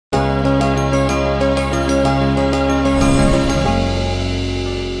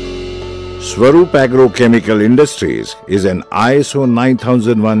Swaroop Agrochemical Industries is an ISO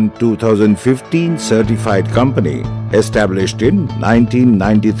 9001-2015 certified company established in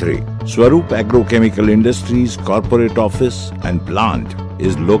 1993. Swaroop Agrochemical Industries corporate office and plant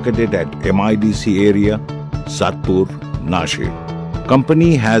is located at MIDC area, Satpur, Nashik.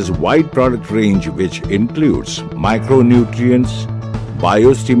 Company has wide product range which includes micronutrients,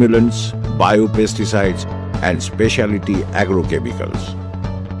 biostimulants, biopesticides and specialty agrochemicals.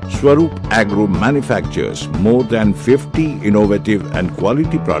 Swaroop Agro manufactures more than 50 innovative and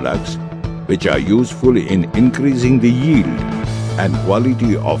quality products which are useful in increasing the yield and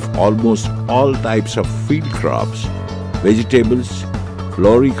quality of almost all types of field crops, vegetables,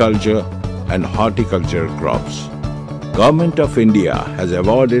 floriculture and horticulture crops. Government of India has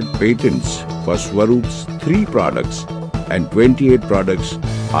awarded patents for Swaroop's 3 products and 28 products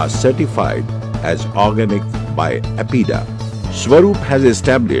are certified as organic by APIDA. Swaroop has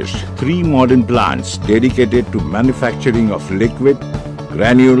established 3 modern plants dedicated to manufacturing of liquid,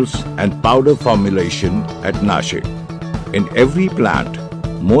 granules and powder formulation at Nashik. In every plant,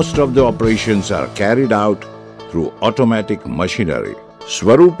 most of the operations are carried out through automatic machinery.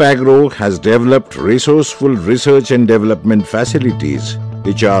 Swaroop Agro has developed resourceful research and development facilities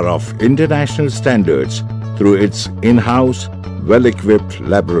which are of international standards through its in-house, well-equipped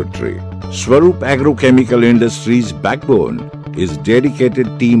laboratory. Swaroop Agrochemical Industries' backbone is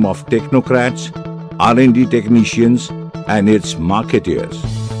dedicated team of technocrats, R&D technicians and its marketeers.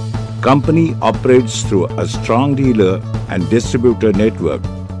 Company operates through a strong dealer and distributor network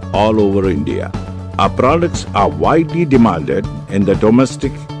all over India. Our products are widely demanded in the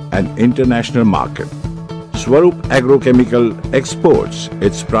domestic and international market. Swaroop Agrochemical exports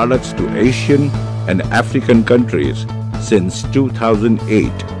its products to Asian and African countries since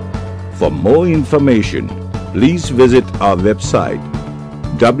 2008. For more information, please visit our website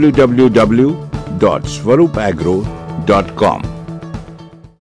www.swaroopagro.com.